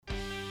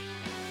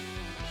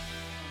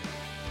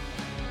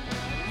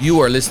You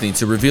are listening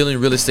to Revealing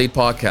Real Estate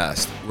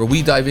Podcast, where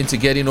we dive into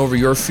getting over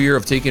your fear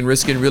of taking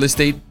risk in real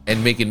estate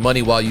and making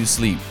money while you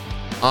sleep.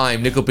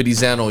 I'm Nico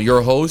Pedizano,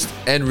 your host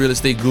and real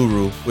estate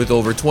guru with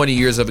over 20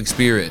 years of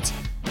experience.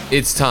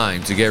 It's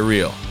time to get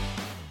real.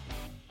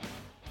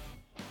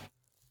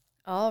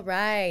 All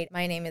right.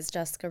 My name is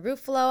Jessica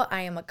Ruffolo.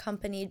 I am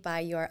accompanied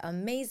by your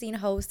amazing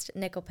host,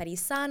 Nico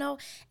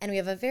Pedizano, and we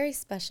have a very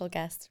special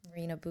guest,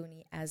 Marina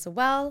Buni, as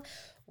well.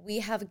 We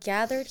have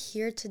gathered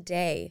here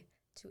today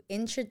to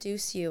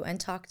introduce you and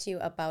talk to you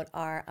about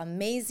our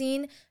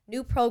amazing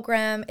new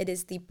program. It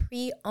is the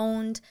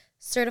pre-owned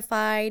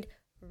certified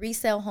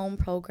resale home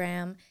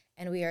program,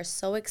 and we are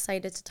so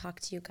excited to talk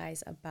to you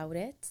guys about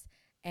it.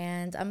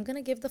 And I'm going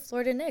to give the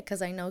floor to Nick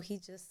because I know he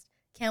just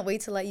can't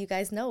wait to let you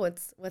guys know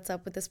what's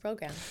up with this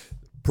program.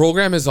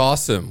 Program is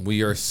awesome.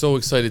 We are so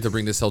excited to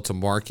bring this out to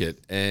market.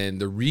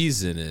 And the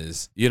reason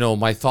is,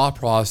 my thought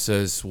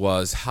process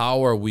was,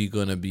 how are we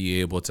going to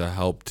be able to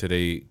help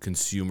today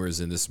consumers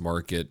in this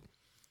market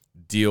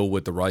deal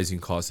with the rising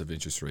cost of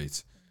interest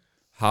rates?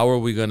 How are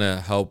we going to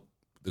help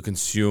the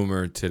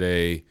consumer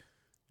today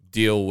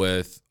deal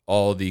with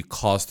all the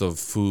cost of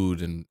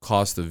food and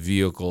cost of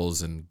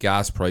vehicles and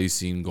gas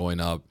pricing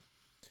going up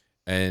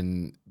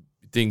and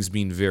things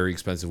being very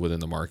expensive within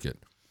the market?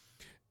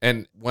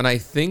 And when I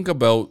think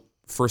about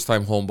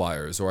first-time home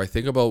buyers, or I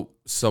think about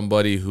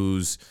somebody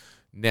who's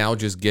now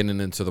just getting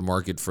into the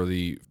market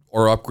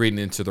or upgrading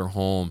into their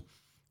home,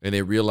 and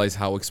they realize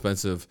how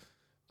expensive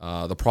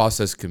the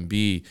process can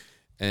be,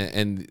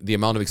 and the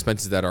amount of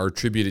expenses that are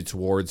attributed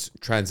towards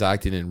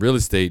transacting in real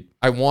estate,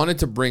 I wanted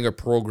to bring a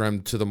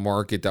program to the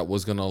market that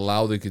was going to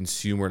allow the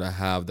consumer to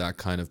have that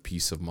kind of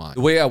peace of mind.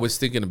 The way I was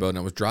thinking about it,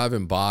 I was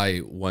driving by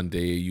one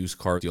day a used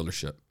car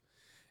dealership,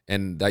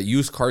 and that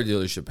used car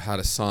dealership had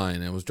a sign,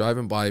 and I was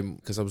driving by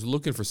because I was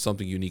looking for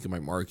something unique in my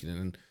market.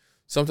 And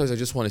sometimes I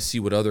just want to see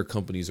what other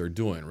companies are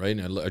doing, right?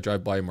 And I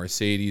drive by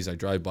Mercedes, I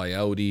drive by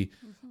Audi,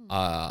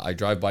 I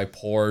drive by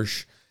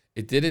Porsche.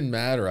 It didn't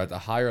matter at the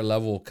higher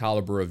level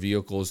caliber of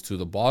vehicles to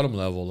the bottom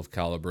level of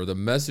caliber. The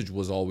message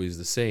was always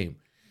the same.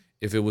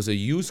 If it was a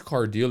used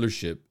car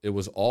dealership, it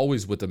was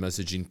always with the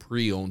messaging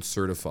pre-owned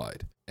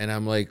certified. And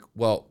I'm like,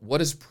 well, what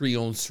does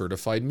pre-owned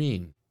certified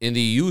mean? In the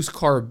used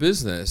car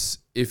business,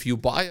 if you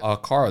buy a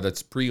car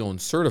that's pre-owned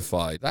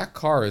certified, that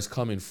car is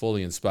coming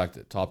fully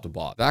inspected, top to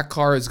bottom. That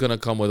car is going to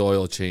come with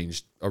oil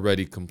changed,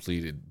 already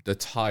completed. The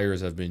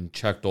tires have been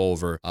checked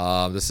over.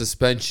 The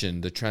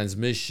suspension, the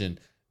transmission,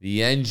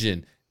 the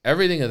engine,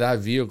 everything of that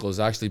vehicle has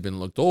actually been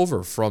looked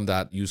over from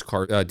that used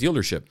car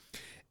dealership.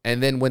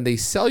 And then when they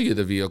sell you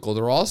the vehicle,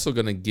 they're also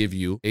going to give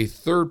you a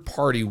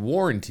third-party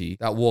warranty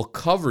that will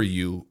cover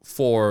you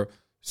for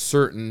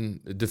certain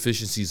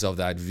deficiencies of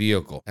that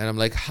vehicle. And I'm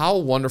like, how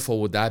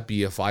wonderful would that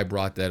be if I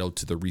brought that out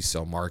to the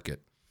resale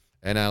market?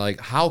 And I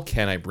like, how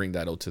can I bring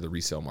that out to the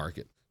resale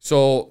market?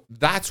 So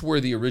that's where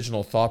the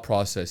original thought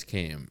process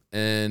came.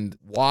 And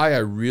why I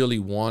really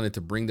wanted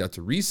to bring that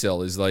to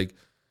resale is like,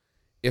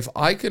 if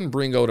I can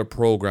bring out a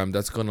program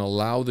that's going to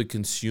allow the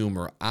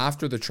consumer,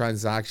 after the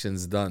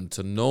transaction's done,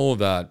 to know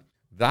that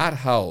that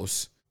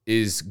house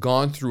is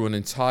gone through an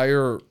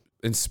entire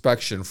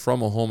inspection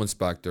from a home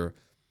inspector,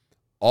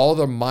 all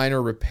the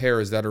minor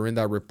repairs that are in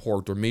that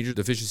report or major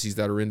deficiencies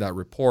that are in that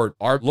report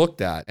are looked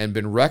at and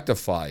been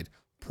rectified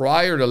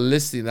prior to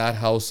listing that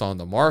house on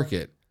the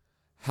market,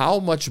 how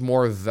much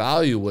more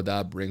value would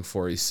that bring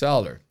for a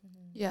seller?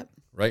 Yep.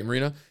 Right,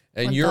 Marina?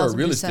 And 1000%. You're a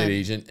real estate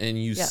agent, and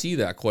you see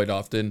that quite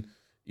often.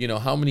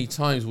 How many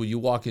times will you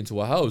walk into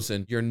a house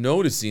and you're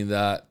noticing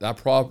that that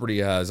property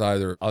has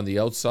either on the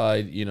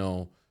outside,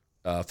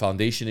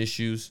 foundation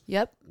issues.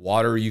 Yep.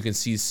 Water you can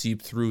see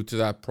seep through to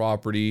that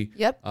property.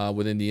 Yep.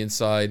 Within the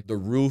inside. The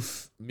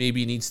roof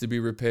maybe needs to be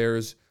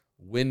repairs.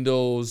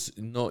 Windows,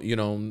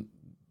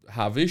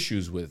 have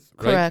issues with.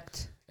 Right?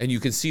 Correct. And you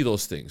can see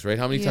those things, right?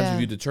 How many times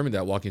have you determined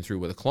that walking through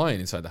with a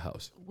client inside the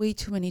house? Way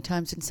too many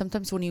times. And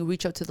sometimes when you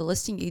reach out to the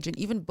listing agent,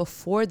 even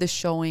before the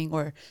showing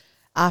or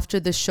after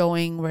the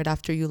showing, right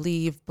after you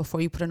leave,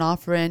 before you put an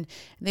offer in,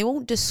 and they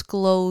won't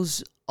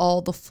disclose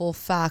all the full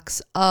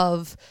facts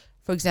of,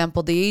 for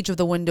example, the age of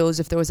the windows,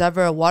 if there was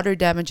ever a water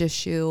damage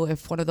issue,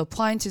 if one of the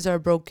appliances are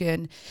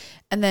broken.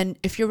 And then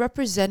if you're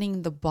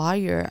representing the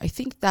buyer, I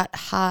think that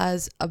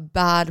has a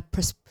bad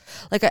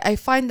I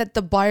find that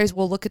the buyers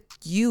will look at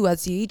you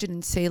as the agent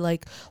and say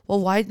like, well,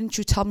 why didn't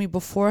you tell me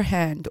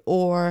beforehand?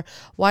 Or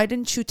why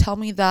didn't you tell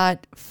me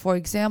that, for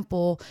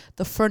example,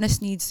 the furnace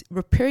needs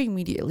repair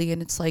immediately?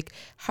 And it's like,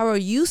 how are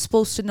you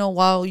supposed to know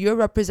while you're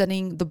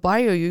representing the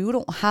buyer? You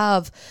don't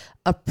have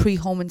a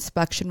pre-home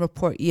inspection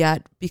report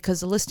yet because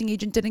the listing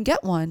agent didn't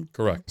get one.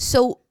 Correct.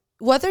 So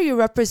whether you're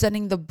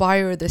representing the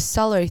buyer or the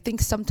seller, I think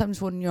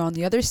sometimes when you're on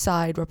the other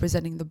side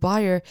representing the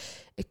buyer,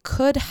 it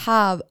could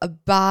have a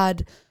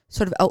bad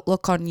sort of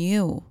outlook on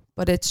you,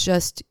 but it's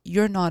just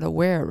you're not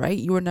aware, right?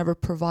 You were never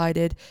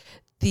provided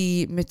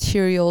the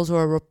materials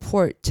or a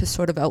report to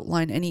sort of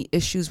outline any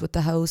issues with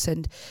the house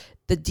and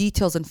the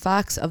details and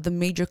facts of the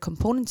major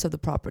components of the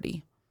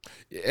property.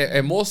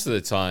 And most of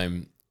the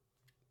time,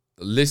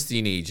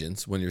 listing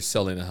agents, when you're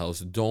selling a house,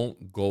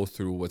 don't go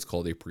through what's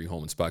called a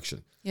pre-home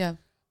inspection. Yeah.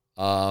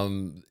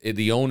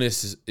 The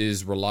onus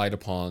is relied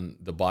upon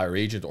the buyer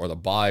agent or the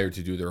buyer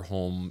to do their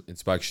home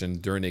inspection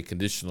during a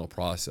conditional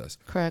process.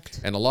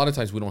 Correct. And a lot of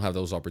times we don't have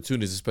those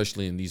opportunities,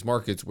 especially in these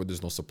markets where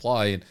there's no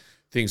supply and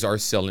things are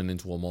selling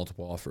into a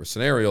multiple offer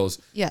scenarios.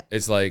 Yeah.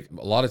 It's like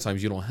a lot of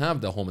times you don't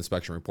have the home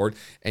inspection report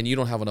and you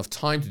don't have enough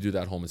time to do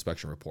that home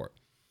inspection report.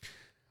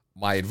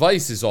 My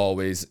advice is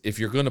always, if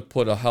you're going to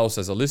put a house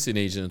as a listing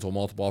agent into a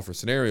multiple offer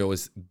scenario,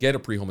 is get a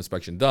pre-home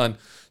inspection done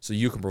so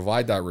you can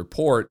provide that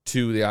report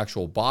to the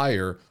actual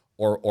buyer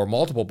or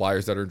multiple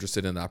buyers that are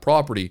interested in that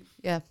property.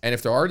 Yeah. And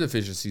if there are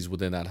deficiencies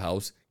within that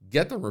house,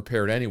 get them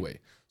repaired anyway.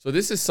 So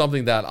this is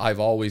something that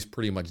I've always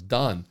pretty much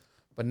done.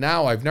 But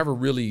now I've never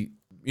really,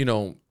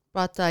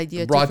 Brought the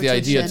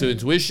idea to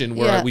intuition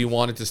where we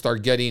wanted to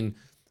start getting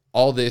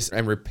all this,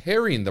 and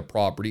repairing the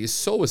property is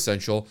so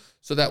essential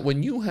so that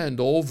when you hand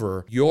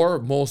over your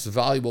most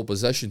valuable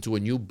possession to a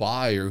new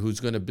buyer who's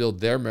going to build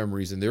their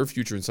memories and their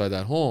future inside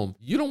that home,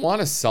 you don't want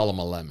to sell them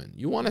a lemon.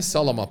 You want to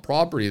sell them a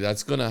property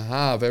that's going to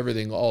have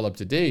everything all up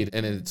to date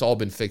and it's all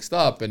been fixed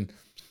up and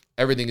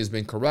everything has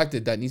been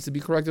corrected that needs to be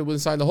corrected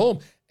inside the home.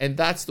 And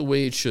that's the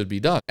way it should be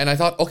done. And I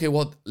thought, okay,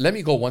 well, let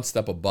me go one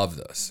step above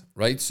this,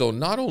 right? So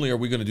not only are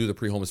we going to do the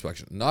pre-home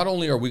inspection, not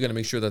only are we going to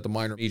make sure that the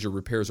minor major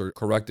repairs are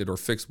corrected or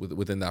fixed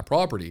within that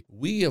property,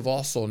 we have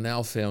also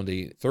now found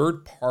a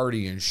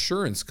third-party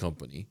insurance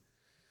company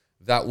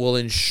that will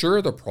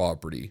insure the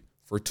property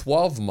for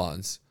 12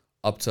 months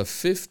up to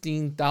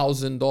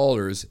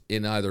 $15,000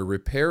 in either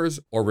repairs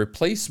or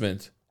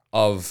replacement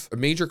of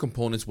major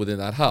components within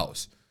that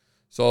house.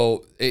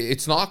 So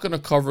it's not going to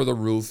cover the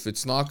roof.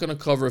 It's not going to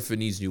cover if it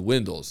needs new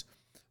windows.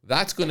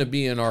 That's going to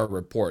be in our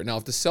report. Now,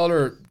 if the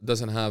seller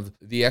doesn't have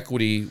the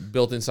equity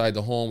built inside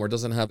the home or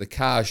doesn't have the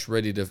cash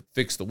ready to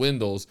fix the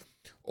windows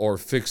or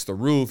fix the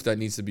roof that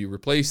needs to be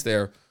replaced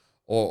there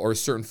or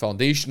certain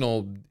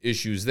foundational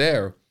issues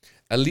there,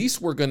 at least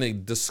we're going to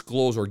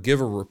disclose or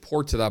give a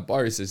report to that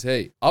buyer that says,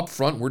 hey, up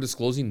front, we're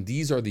disclosing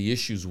these are the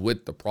issues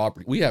with the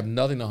property. We have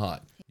nothing to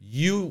hide.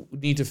 You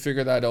need to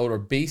figure that out or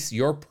base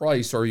your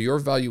price or your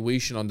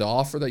valuation on the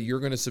offer that you're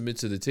going to submit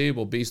to the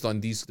table based on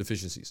these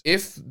deficiencies.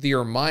 If they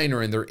are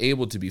minor and they're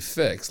able to be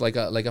fixed, like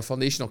a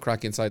foundational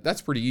crack inside,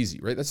 that's pretty easy,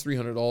 right? That's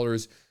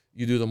 $300.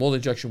 You do the mold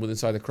injection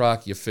inside the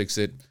crack, you fix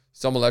it.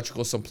 Some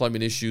electrical, some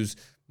plumbing issues,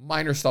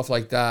 minor stuff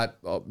like that.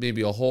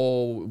 Maybe a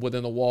hole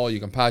within the wall, you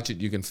can patch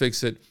it, you can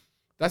fix it.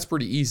 That's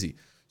pretty easy.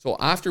 So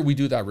after we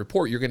do that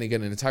report, you're going to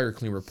get an entire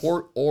clean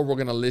report, or we're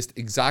going to list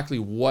exactly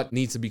what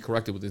needs to be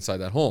corrected with inside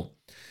that home.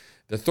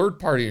 The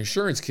third-party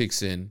insurance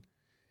kicks in,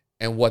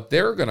 and what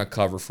they're going to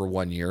cover for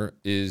 1 year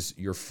is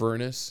your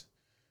furnace,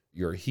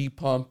 your heat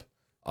pump,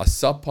 a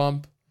sub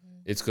pump.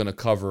 It's going to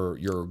cover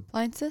your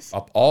appliances.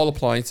 All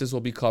appliances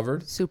will be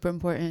covered. Super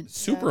important.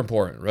 Super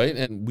important, right?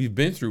 And we've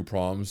been through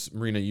problems,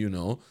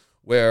 Marina,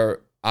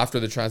 where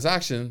after the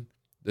transaction,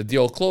 the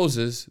deal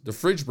closes, the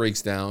fridge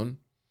breaks down,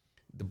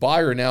 the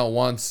buyer now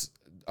wants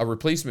a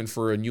replacement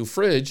for a new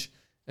fridge,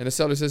 and the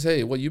seller says,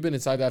 hey, well, you've been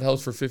inside that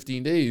house for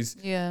 15 days.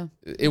 Yeah.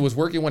 It was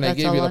working when I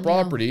gave you the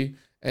property,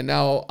 and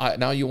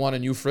now you want a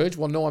new fridge?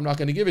 Well, no, I'm not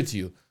going to give it to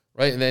you,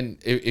 right? And then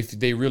if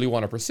they really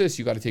want to persist,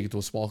 you got to take it to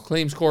a small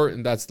claims court,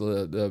 and that's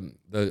the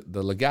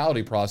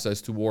legality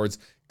process towards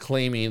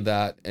claiming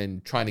that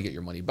and trying to get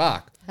your money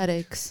back.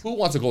 Headaches. Who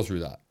wants to go through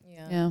that?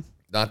 Yeah.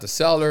 Not the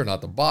seller, not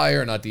the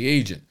buyer, not the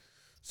agent.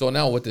 So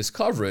now with this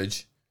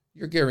coverage,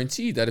 you're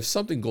guaranteed that if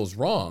something goes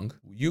wrong,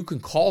 you can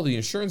call the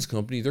insurance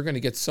company. They're going to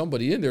get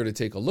somebody in there to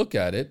take a look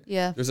at it.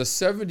 Yeah. There's a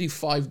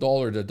 $75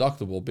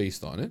 deductible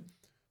based on it,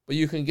 but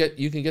you can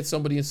get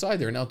somebody inside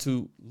there now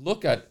to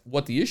look at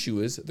what the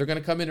issue is. They're going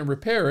to come in and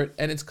repair it,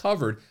 and it's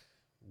covered.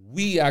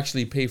 We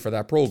actually pay for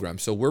that program,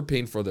 so we're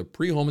paying for the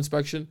pre-home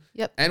inspection.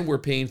 Yep. And we're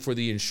paying for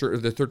the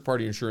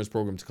third-party insurance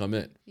program to come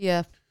in.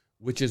 Yeah.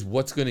 Which is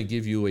what's going to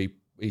give you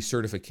a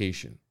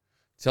certification,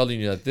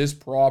 telling you that this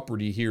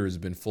property here has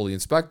been fully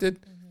inspected.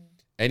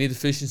 Any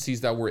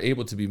deficiencies that were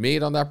able to be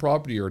made on that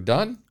property are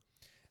done.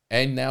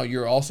 And now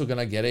you're also going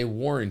to get a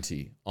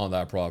warranty on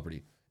that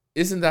property.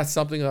 Isn't that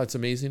something that's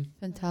amazing?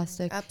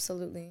 Fantastic.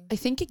 Absolutely. I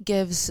think it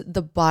gives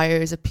the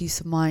buyers a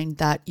peace of mind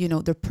that,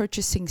 they're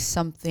purchasing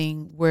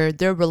something where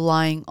they're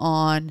relying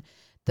on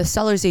the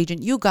seller's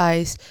agent, you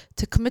guys,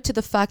 to commit to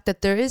the fact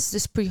that there is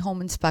this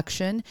pre-home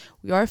inspection.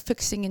 We are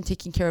fixing and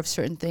taking care of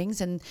certain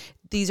things, and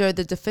these are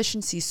the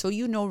deficiencies. So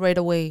right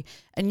away,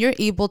 and you're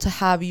able to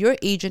have your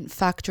agent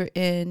factor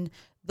in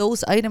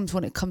those items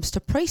when it comes to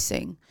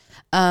pricing.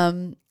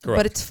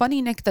 But it's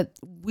funny, Nick, that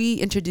we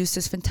introduced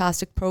this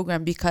fantastic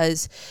program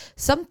because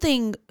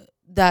something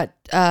that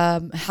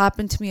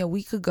happened to me a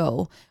week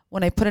ago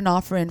when I put an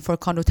offer in for a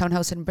condo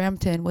townhouse in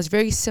Brampton was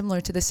very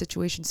similar to this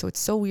situation. So it's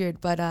so weird.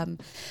 But I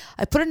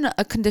put in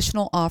a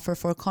conditional offer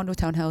for a condo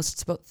townhouse.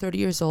 It's about 30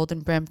 years old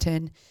in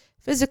Brampton.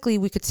 Physically,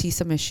 we could see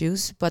some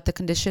issues, but the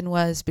condition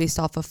was based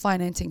off of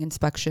financing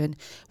inspection.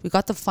 We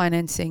got the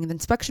financing, the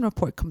inspection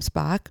report comes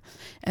back,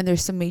 and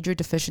there's some major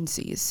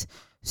deficiencies.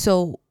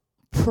 So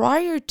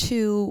prior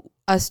to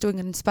us doing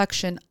an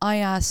inspection, I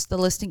asked the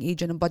listing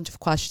agent a bunch of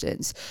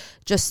questions.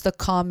 Just the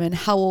common,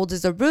 how old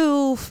is the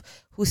roof?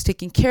 Who's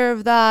taking care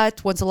of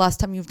that? When's the last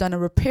time you've done a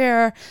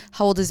repair?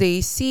 How old is the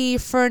AC,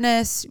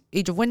 furnace,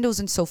 age of windows,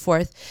 and so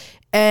forth?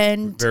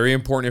 And very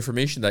important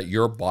information that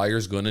your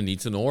buyer's going to need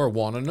to know or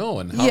want to know.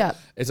 And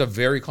it's a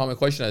very common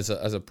question as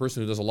a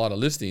person who does a lot of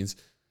listings.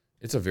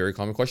 It's a very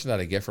common question that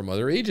I get from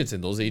other agents,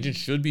 and those agents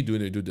should be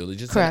doing their due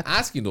diligence and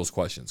asking those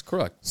questions.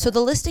 Correct. So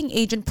the listing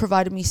agent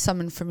provided me some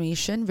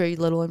information, very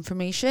little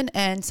information,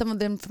 and some of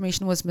the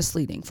information was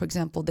misleading. For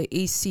example, the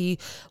AC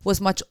was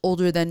much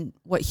older than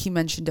what he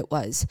mentioned it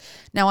was.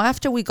 Now,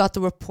 after we got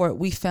the report,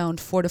 we found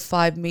 4 to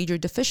 5 major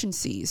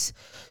deficiencies.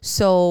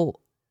 So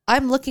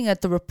I'm looking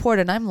at the report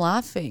and I'm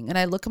laughing, and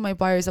I look at my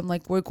buyers. I'm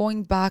like, we're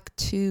going back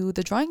to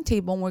the drawing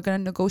table and we're going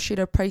to negotiate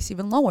our price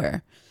even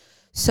lower.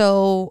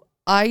 So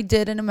I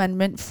did an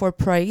amendment for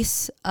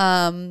price.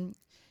 I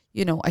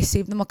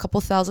saved them a couple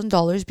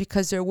 $1,000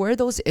 because there were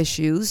those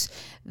issues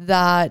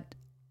that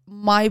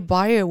my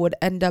buyer would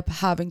end up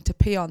having to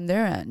pay on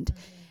their end.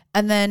 Mm-hmm.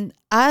 And then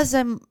as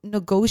I'm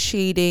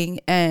negotiating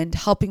and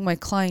helping my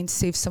clients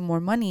save some more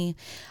money,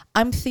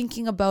 I'm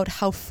thinking about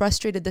how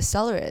frustrated the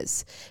seller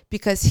is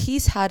because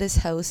he's had his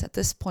house at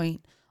this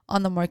point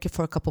on the market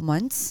for a couple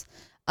months.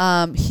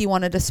 He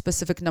wanted a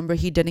specific number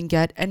he didn't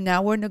get. And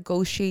now we're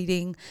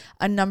negotiating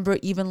a number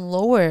even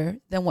lower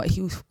than what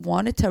he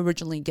wanted to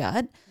originally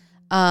get.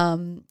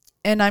 And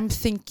I'm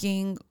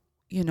thinking,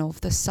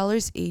 if the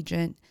seller's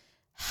agent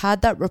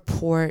had that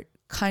report,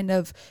 kind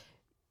of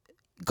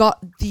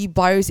got the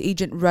buyer's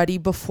agent ready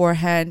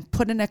beforehand,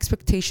 put an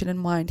expectation in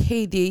mind.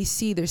 Hey, the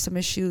AC, there's some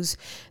issues.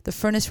 The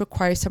furnace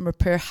requires some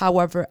repair.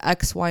 However,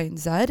 X, Y, and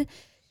Z.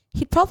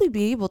 He'd probably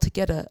be able to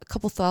get a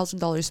couple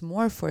 $1,000s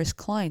more for his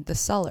client, the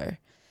seller.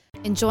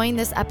 Enjoying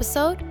this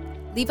episode?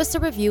 Leave us a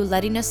review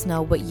letting us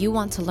know what you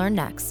want to learn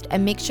next,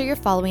 and make sure you're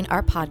following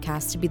our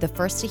podcast to be the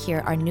first to hear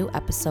our new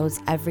episodes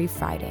every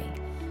Friday.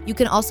 You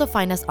can also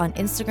find us on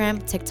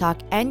Instagram,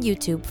 TikTok, and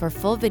YouTube for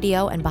full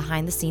video and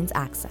behind-the-scenes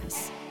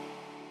access.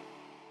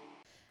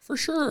 For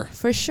sure.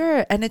 For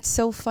sure. And it's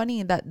so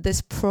funny that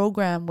this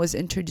program was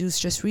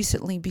introduced just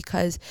recently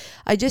because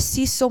I just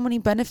see so many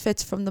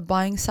benefits from the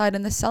buying side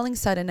and the selling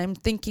side. And I'm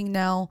thinking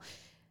now,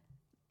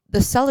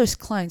 the seller's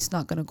client's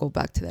not going to go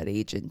back to that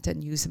agent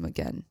and use him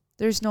again.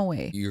 There's no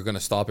way. You're going to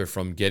stop it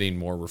from getting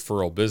more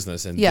referral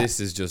business. And this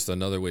is just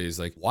another way. Is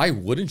like, why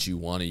wouldn't you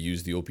want to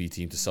use the OP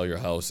team to sell your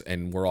house?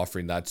 And we're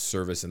offering that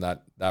service and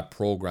that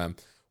program,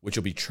 which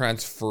will be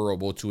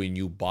transferable to a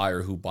new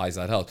buyer who buys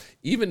that house.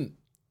 Even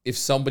if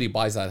somebody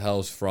buys that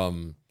house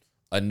from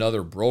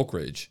another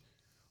brokerage,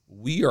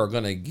 we are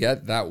going to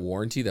get that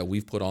warranty that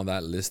we've put on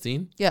that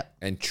listing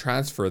and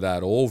transfer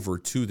that over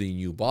to the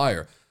new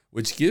buyer,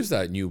 which gives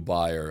that new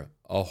buyer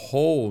a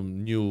whole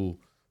new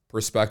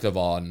perspective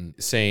on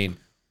saying,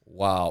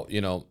 wow,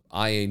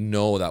 I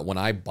know that when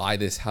I buy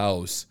this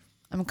house,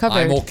 I'm covered.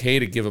 I'm okay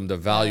to give them the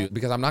value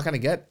because I'm not going to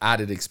get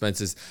added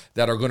expenses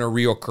that are going to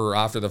reoccur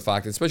after the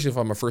fact, especially if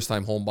I'm a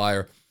first-time home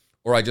buyer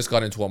or I just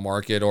got into a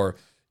market or,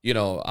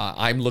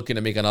 I'm looking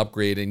to make an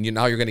upgrade and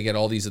now you're going to get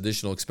all these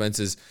additional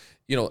expenses.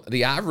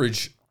 The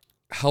average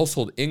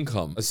household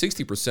income,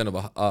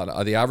 60%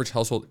 of the average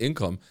household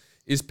income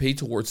is paid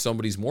towards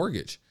somebody's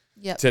mortgage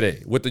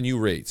today with the new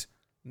rates.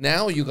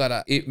 Now you got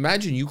to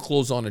imagine you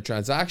close on a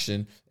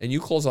transaction and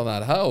you close on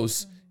that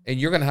house and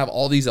you're going to have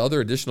all these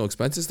other additional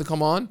expenses to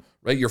come on,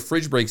 right? Your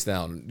fridge breaks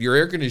down. Your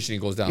air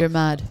conditioning goes down. You're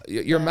mad.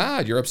 You're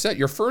mad. You're upset.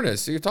 Your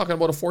furnace. You're talking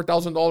about a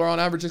 $4,000 on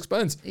average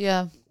expense.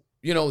 Yeah.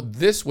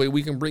 This way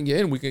we can bring you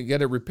in. We can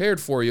get it repaired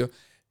for you.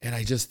 And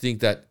I just think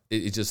that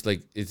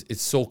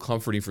it's so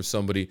comforting for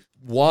somebody.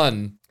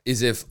 One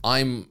is if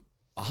I'm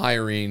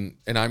hiring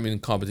and I'm in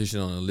competition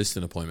on a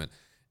listing appointment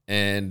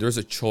and there's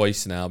a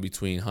choice now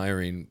between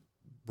hiring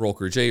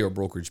brokerage A or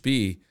brokerage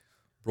B.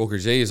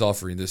 Brokerage A is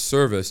offering this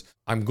service.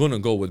 I'm going to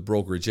go with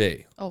brokerage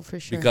A. Oh, for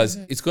sure. Because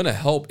it's going to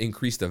help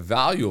increase the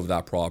value of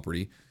that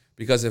property.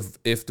 Because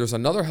if there's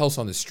another house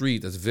on the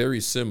street that's very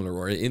similar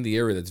or in the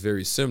area that's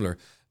very similar,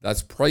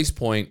 that's price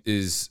point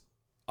is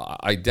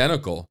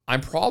identical,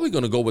 I'm probably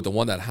going to go with the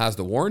one that has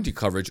the warranty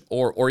coverage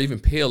or even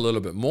pay a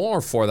little bit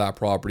more for that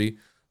property,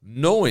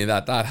 knowing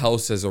that that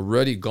house has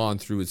already gone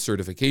through its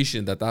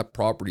certification, that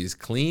property is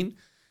clean,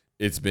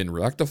 it's been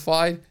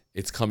rectified,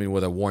 it's coming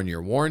with a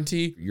 1-year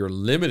warranty. You're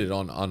limited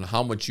on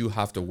how much you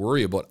have to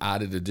worry about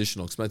added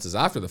additional expenses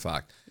after the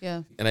fact.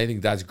 Yeah. And I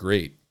think that's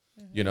great.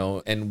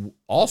 And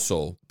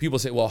also people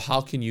say, well,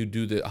 how can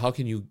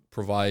you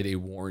provide a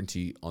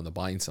warranty on the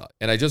buying side?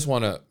 And I just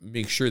want to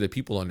make sure that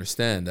people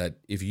understand that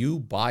if you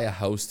buy a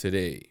house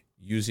today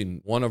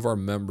using one of our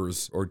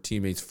members or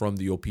teammates from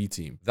the OP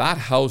team, that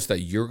house that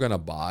you're going to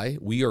buy,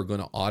 we are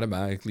going to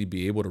automatically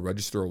be able to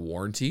register a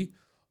warranty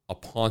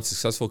upon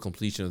successful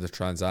completion of the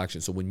transaction.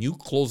 So when you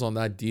close on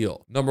that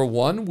deal, number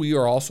one, we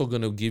are also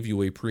going to give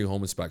you a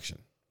pre-home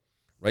inspection,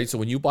 right? So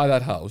when you buy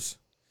that house,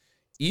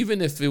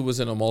 even if it was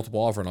in a multiple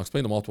offer, and I'll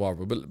explain the multiple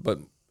offer, but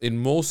in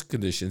most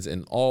conditions,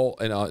 in all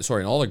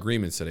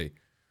agreements today,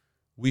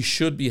 we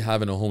should be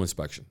having a home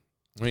inspection.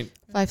 right?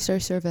 5-star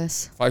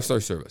service. 5-star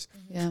service.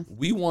 Yeah.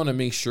 We want to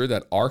make sure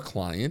that our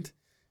client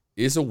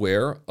is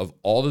aware of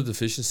all the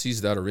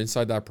deficiencies that are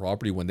inside that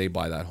property when they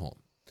buy that home.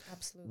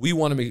 Absolutely. We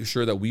want to make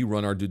sure that we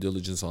run our due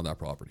diligence on that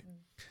property.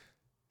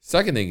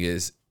 Second thing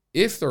is,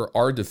 if there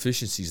are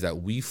deficiencies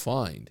that we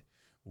find,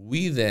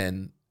 we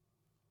then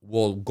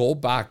will go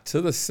back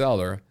to the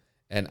seller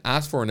and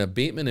ask for an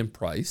abatement in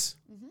price,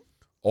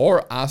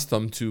 or ask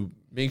them to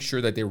make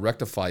sure that they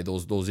rectify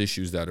those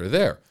issues that are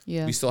there.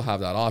 Yeah. We still have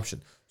that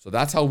option. So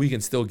that's how we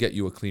can still get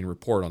you a clean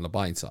report on the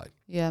buying side.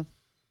 Yeah.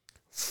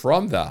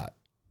 From that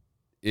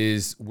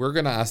is we're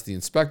going to ask the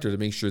inspector to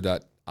make sure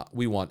that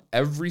we want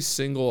every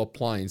single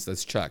appliance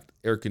that's checked,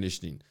 air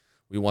conditioning.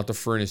 We want the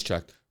furnace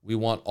checked. We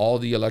want all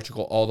the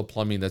electrical, all the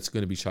plumbing that's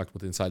going to be checked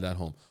with inside that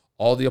home.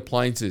 All the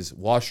appliances,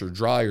 washer,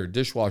 dryer,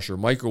 dishwasher,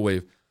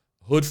 microwave,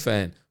 hood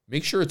fan.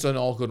 Make sure it's in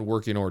all good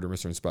working order,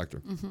 Mr.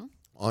 Inspector.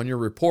 On your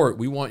report,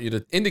 we want you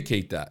to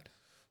indicate that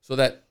so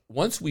that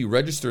once we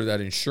register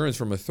that insurance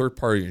from a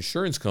third-party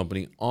insurance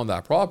company on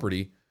that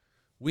property,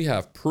 we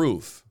have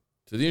proof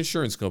to the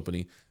insurance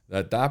company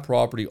that that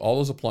property, all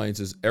those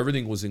appliances,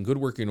 everything was in good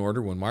working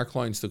order when my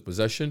clients took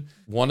possession.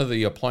 One of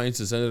the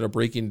appliances ended up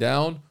breaking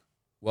down.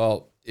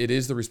 Well, it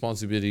is the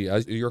responsibility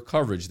as your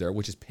coverage there,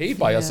 which is paid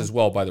by us as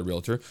well by the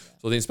realtor.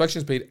 So the inspection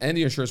is paid and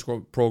the insurance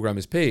program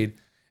is paid.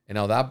 And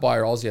now that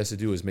buyer, all he has to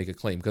do is make a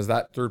claim because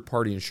that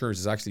third-party insurance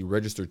is actually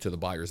registered to the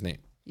buyer's name.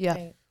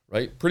 Yeah.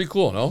 Right? Pretty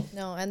cool, no?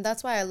 No, and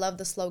that's why I love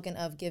the slogan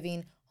of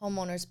giving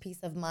homeowners peace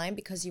of mind,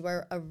 because you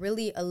are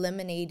really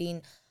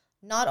eliminating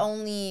not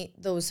only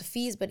those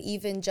fees, but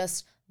even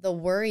just the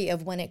worry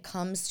of when it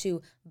comes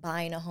to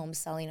buying a home,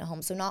 selling a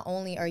home. So not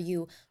only are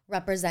you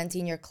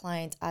representing your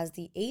client as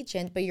the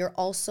agent, but you're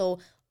also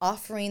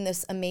offering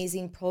this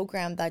amazing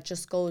program that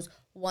just goes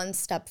one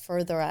step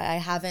further. I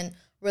haven't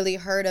really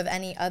heard of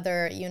any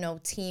other,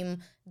 team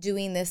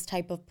doing this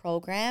type of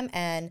program.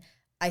 And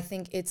I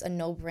think it's a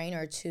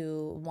no-brainer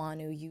to want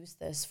to use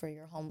this for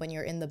your home when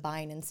you're in the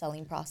buying and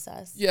selling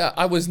process. Yeah,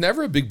 I was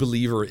never a big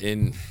believer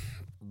in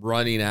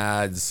running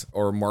ads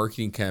or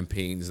marketing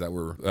campaigns that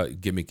were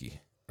gimmicky,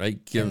 right?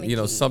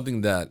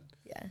 Something that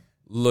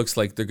looks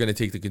like they're going to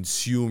take the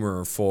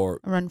consumer for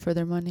A run for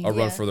their money.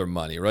 run for their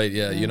money, right?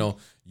 Yeah,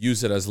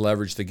 use it as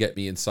leverage to get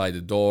me inside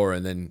the door,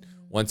 and then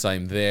once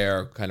I'm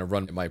there, kind of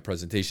run my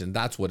presentation.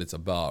 That's what it's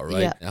about,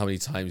 right? Yeah. How many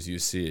times do you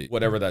see it?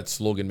 Whatever that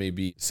slogan may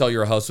be, sell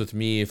your house with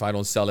me. If I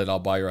don't sell it, I'll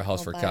buy your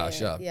house for cash.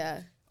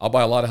 Yeah. I'll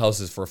buy a lot of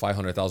houses for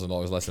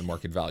 $500,000 less than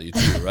market value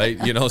too, right?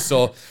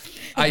 So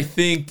I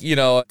think,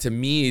 to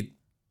me,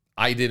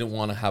 I didn't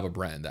want to have a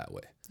brand that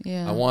way.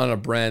 Yeah. I wanted a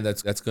brand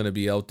that's going to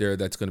be out there,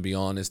 that's going to be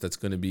honest, that's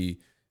going to be,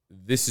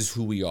 this is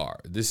who we are.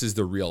 This is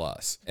the real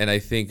us. And I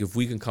think if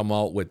we can come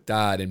out with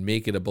that and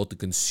make it about the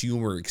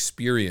consumer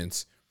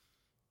experience,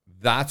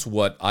 that's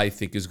what I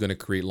think is going to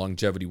create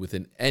longevity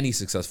within any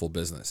successful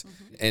business.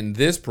 And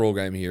this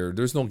program here,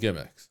 there's no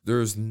gimmicks.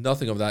 There's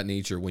nothing of that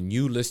nature. When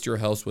you list your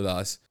house with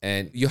us,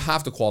 and you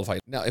have to qualify.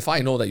 Now, if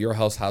I know that your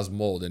house has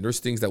mold and there's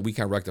things that we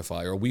can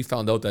rectify, or we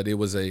found out that it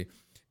was a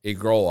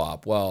grow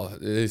up, well,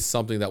 it's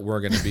something that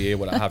we're going to be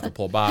able to have to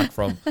pull back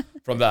from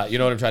that. You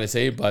know what I'm trying to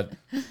say? But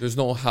there's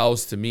no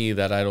house to me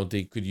that I don't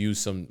think could use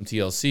some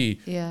TLC.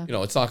 Yeah.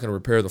 It's not going to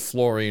repair the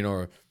flooring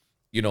or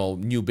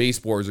new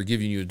baseboards or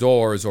give you new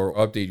doors or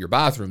update your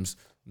bathrooms.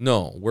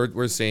 No,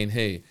 we're saying,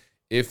 hey,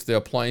 if the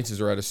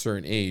appliances are at a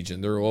certain age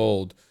and they're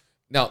old,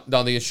 now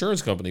the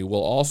insurance company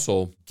will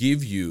also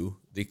give you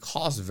the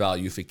cost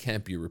value if it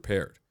can't be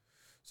repaired.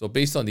 So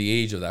based on the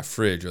age of that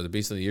fridge or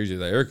based on the age of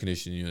that air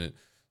conditioning unit,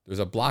 there's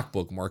a black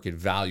book market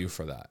value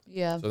for that.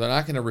 Yeah. So they're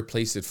not going to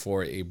replace it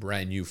for a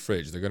brand new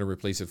fridge. They're going to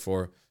replace it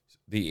for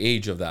the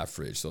age of that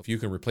fridge. So if you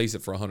can replace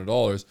it for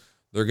 $100,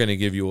 they're going to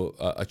give you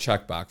a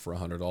check back for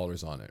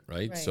 $100 on it,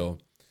 right? So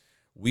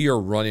we are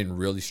running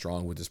really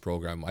strong with this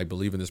program. I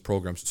believe in this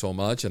program so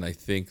much, and I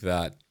think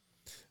that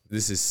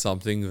this is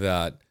something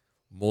that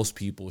most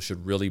people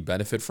should really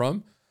benefit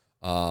from.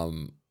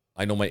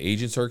 I know my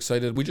agents are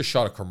excited. We just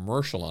shot a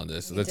commercial on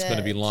this. That's going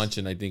to be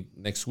launching, I think,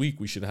 next week.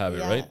 We should have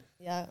it, right?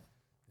 Yeah.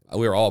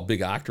 We were all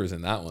big actors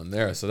in that one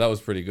there, so that was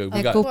pretty good.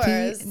 We Nickel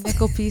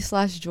P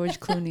 / George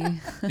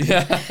Clooney.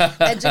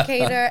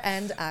 Educator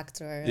and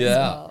actor.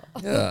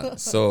 Yeah.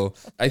 So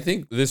I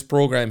think this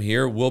program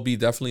here will be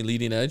definitely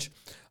leading edge.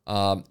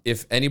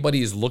 If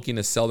anybody is looking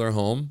to sell their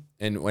home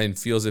and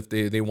feels if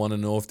they want to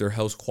know if their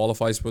house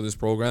qualifies for this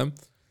program,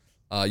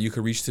 you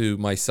can reach to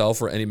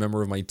myself or any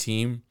member of my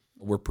team.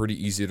 We're pretty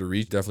easy to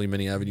reach. Definitely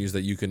many avenues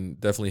that you can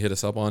definitely hit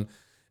us up on.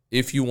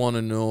 If you want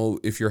to know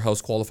if your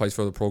house qualifies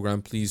for the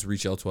program, please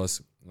reach out to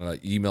us,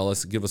 email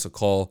us, give us a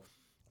call.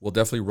 We'll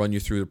definitely run you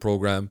through the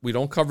program. We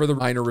don't cover the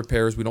minor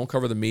repairs. We don't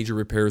cover the major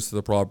repairs to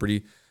the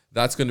property.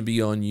 That's going to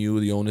be on you,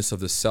 the onus of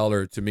the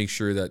seller, to make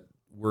sure that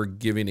we're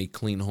giving a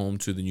clean home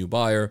to the new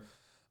buyer.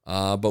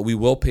 But we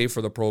will pay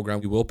for the program.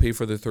 We will pay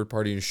for the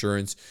third-party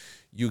insurance.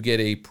 You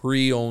get a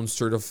pre-owned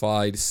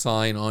certified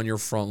sign on your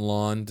front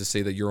lawn to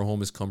say that your home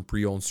has come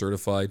pre-owned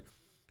certified.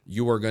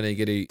 You are going to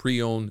get a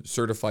pre-owned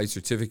certified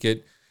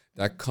certificate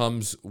that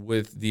comes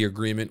with the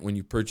agreement when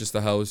you purchase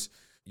the house.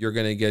 You're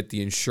going to get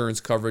the insurance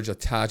coverage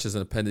attached as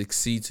an Appendix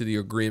C to the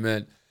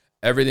agreement.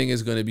 Everything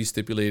is going to be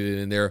stipulated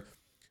in there.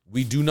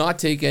 We do not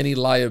take any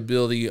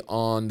liability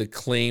on the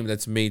claim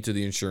that's made to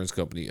the insurance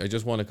company. I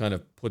just want to kind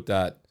of put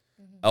that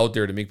out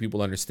there to make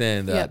people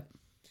understand that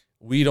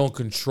we don't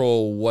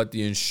control what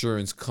the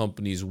insurance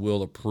companies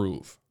will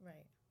approve.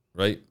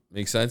 Right?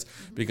 Makes sense?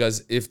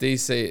 Because if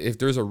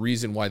there's a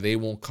reason why they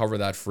won't cover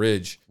that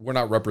fridge, we're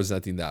not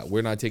representing that.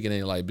 We're not taking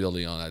any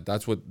liability on that.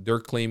 That's what they're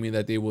claiming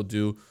that they will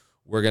do.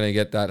 We're going to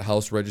get that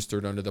house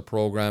registered under the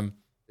program.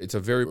 It's a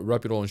very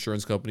reputable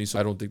insurance company, so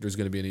I don't think there's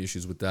going to be any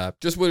issues with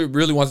that. Just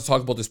really want to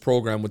talk about this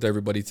program with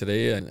everybody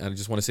today, and I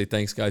just want to say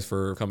thanks, guys,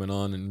 for coming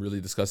on and really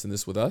discussing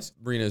this with us.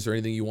 Marina, is there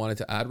anything you wanted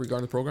to add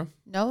regarding the program?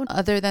 No,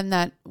 other than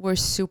that, we're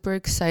super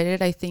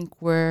excited. I think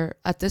we're,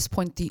 at this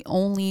point,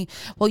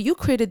 you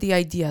created the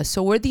idea,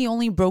 so we're the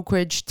only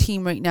brokerage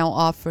team right now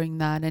offering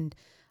that, and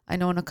I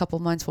know in a couple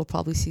months we'll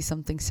probably see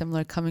something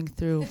similar coming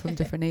through from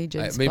different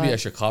agents. I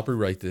should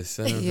copyright this.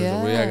 I don't know if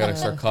there's a way I got to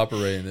start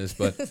copyrighting this,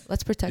 but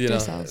let's protect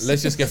ourselves.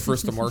 Let's just get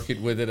first to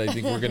market with it. I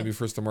think we're going to be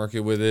first to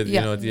market with it.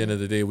 At the end of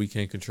the day, we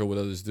can't control what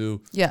others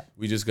do. Yeah.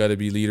 We just got to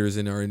be leaders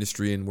in our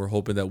industry, and we're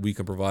hoping that we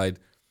can provide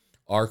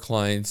our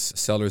clients,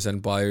 sellers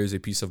and buyers, a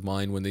peace of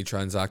mind when they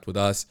transact with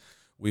us.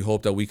 We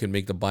hope that we can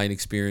make the buying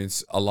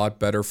experience a lot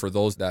better for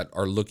those that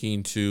are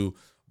looking to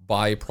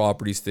buy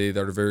properties today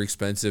that are very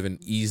expensive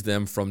and ease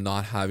them from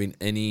not having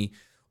any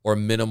or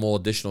minimal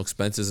additional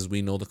expenses, as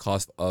we know the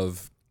cost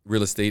of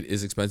real estate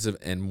is expensive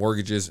and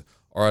mortgages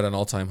are at an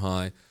all-time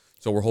high.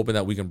 So we're hoping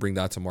that we can bring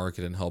that to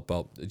market and help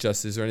out.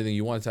 Jess, is there anything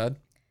you wanted to add?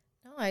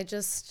 No, I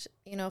just,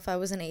 if I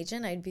was an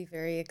agent, I'd be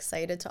very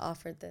excited to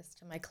offer this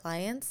to my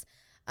clients.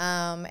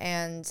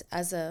 And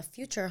as a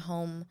future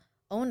home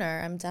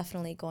owner, I'm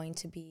definitely going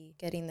to be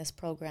getting this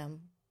program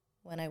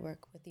when I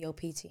work with the OP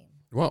team.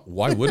 Well,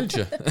 why wouldn't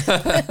you?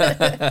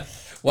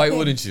 Why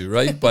wouldn't you,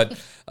 right? But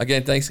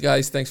again, thanks,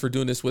 guys. Thanks for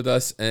doing this with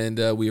us,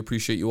 and we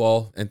appreciate you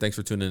all, and thanks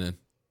for tuning in.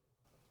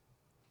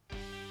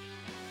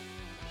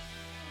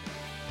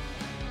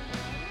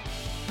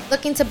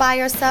 Looking to buy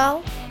or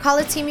sell? Call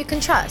a team you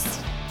can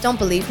trust. Don't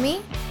believe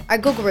me? Our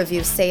Google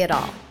reviews say it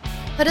all.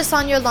 Put us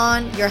on your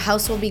lawn, your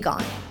house will be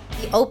gone.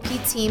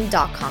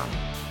 TheOPteam.com.